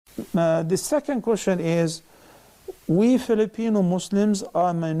The second question is, we Filipino Muslims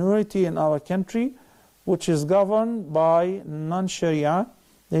are a minority in our country, which is governed by non-Sharia.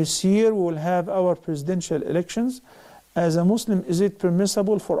 This year we will have our presidential elections. As a Muslim, is it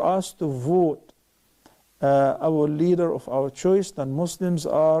permissible for us to vote our leader of our choice? Non-Muslims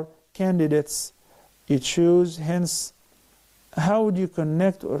are candidates you choose. Hence, how would you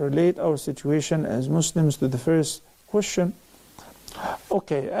connect or relate our situation as Muslims to the first question?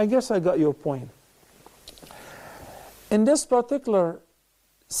 Okay, I guess I got your point. In this particular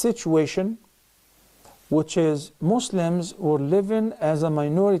situation, which is Muslims who are living as a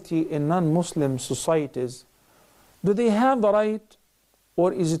minority in non-Muslim societies, do they have the right,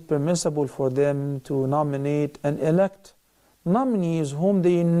 or is it permissible for them to nominate and elect nominees whom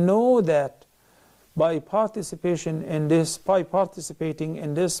they know that by participating in this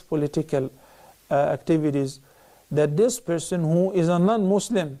political activities, that this person who is a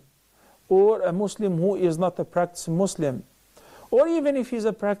non-Muslim or a Muslim who is not a practicing Muslim, or even if he's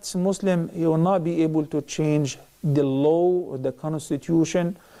a practicing Muslim, he will not be able to change the law or the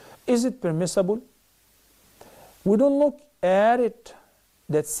constitution. Is it permissible? We don't look at it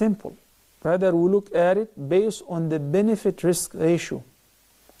that simple. Rather, we look at it based on the benefit-risk ratio,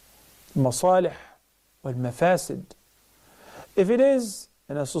 masalih wal mafasid. If it is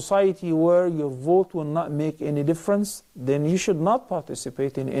in a society where your vote will not make any difference, then you should not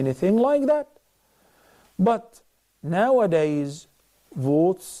participate in anything like that. But nowadays,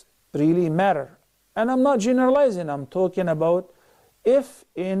 votes really matter. And I'm not generalizing, I'm talking about if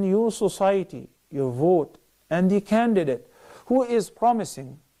in your society, your vote and the candidate who is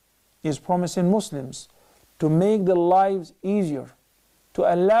promising Muslims to make their lives easier,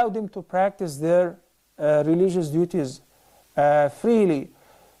 to allow them to practice their religious duties freely,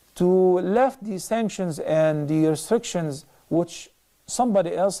 to lift the sanctions and the restrictions which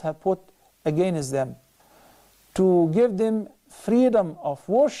somebody else have put against them, to give them freedom of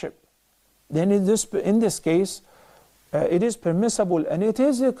worship, then in this case, it is permissible and it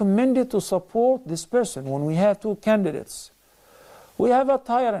is recommended to support this person. When we have two candidates, we have a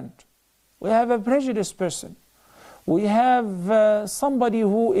tyrant, we have a prejudiced person, we have somebody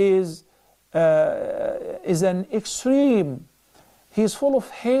who is an extreme. He's full of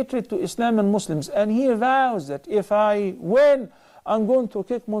hatred to Islam and Muslims, and he vows that if I win, I'm going to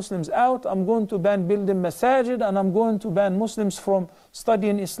kick Muslims out, I'm going to ban building masajid, and I'm going to ban Muslims from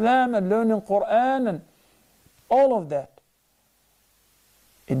studying Islam and learning Quran and all of that.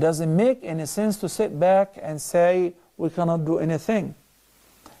 It doesn't make any sense to sit back and say we cannot do anything.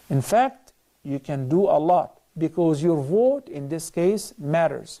 In fact, you can do a lot because your vote in this case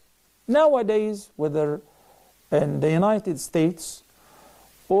matters. Nowadays, whether in the United States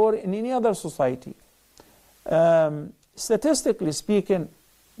or in any other society, statistically speaking,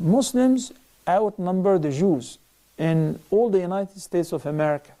 Muslims outnumber the Jews in all the United States of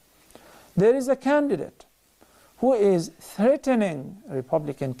America. There is a candidate who is threatening, a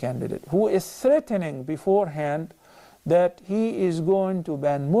Republican candidate, who is threatening beforehand that he is going to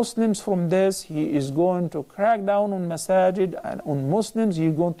ban Muslims from this, he is going to crack down on masajid and on Muslims, he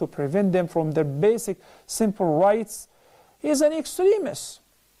is going to prevent them from their basic, simple rights. He is an extremist,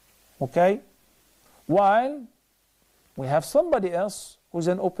 okay? While we have somebody else who's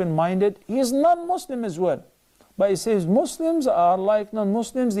an open-minded, he is non-Muslim as well. But he says Muslims are like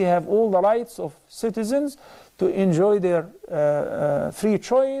non-Muslims, they have all the rights of citizens to enjoy their free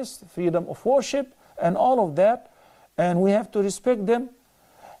choice, freedom of worship, and all of that. And we have to respect them.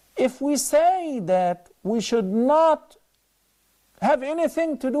 If we say that we should not have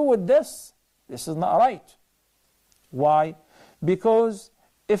anything to do with this, this is not right. Why? Because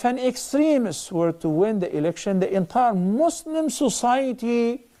if an extremist were to win the election, the entire Muslim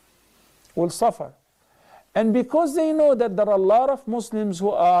society will suffer. And because they know that there are a lot of Muslims who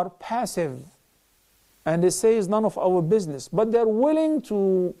are passive, and they say it's none of our business, but they're willing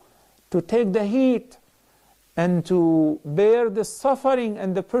to take the heat and to bear the suffering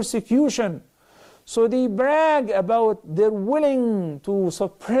and the persecution. So they brag about they're willing to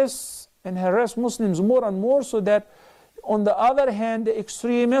suppress and harass Muslims more and more, so that on the other hand, the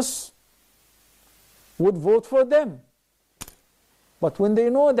extremists would vote for them. But when they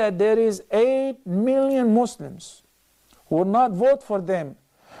know that there is 8 million Muslims who will not vote for them,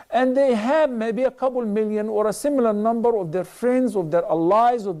 and they have maybe a couple million or a similar number of their friends, of their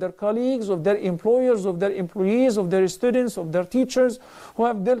allies, of their colleagues, of their employers, of their employees, of their students, of their teachers who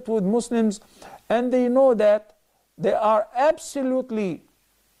have dealt with Muslims, and they know that they are absolutely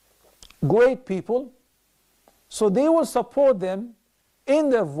great people, so they will support them in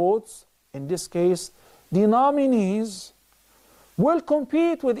their votes. In this case, the nominees will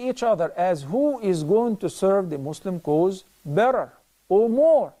compete with each other as who is going to serve the Muslim cause better or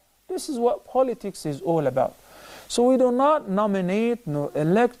more. This is what politics is all about. So we do not nominate nor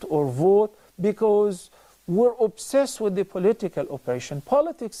elect or vote because we're obsessed with the political operation.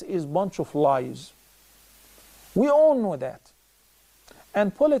 Politics is a bunch of lies. We all know that.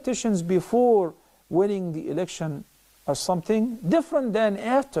 And politicians before winning the election are something different than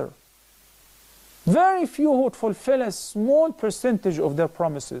after. Very few would fulfill a small percentage of their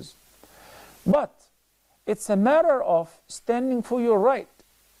promises. But it's a matter of standing for your right.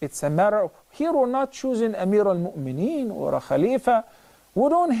 It's a matter of, here we're not choosing Amir al-Mu'mineen or a Khalifa. We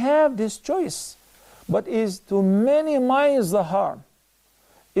don't have this choice. But is to minimize the harm,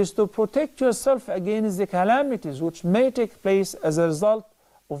 is to protect yourself against the calamities which may take place as a result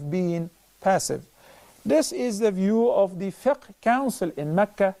of being passive. This is the view of the Fiqh Council in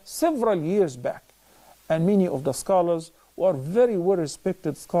Mecca several years back. And many of the scholars who are very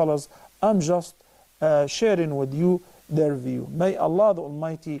well-respected scholars, I'm just sharing with you their view. May Allah the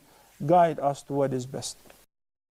Almighty guide us to what is best.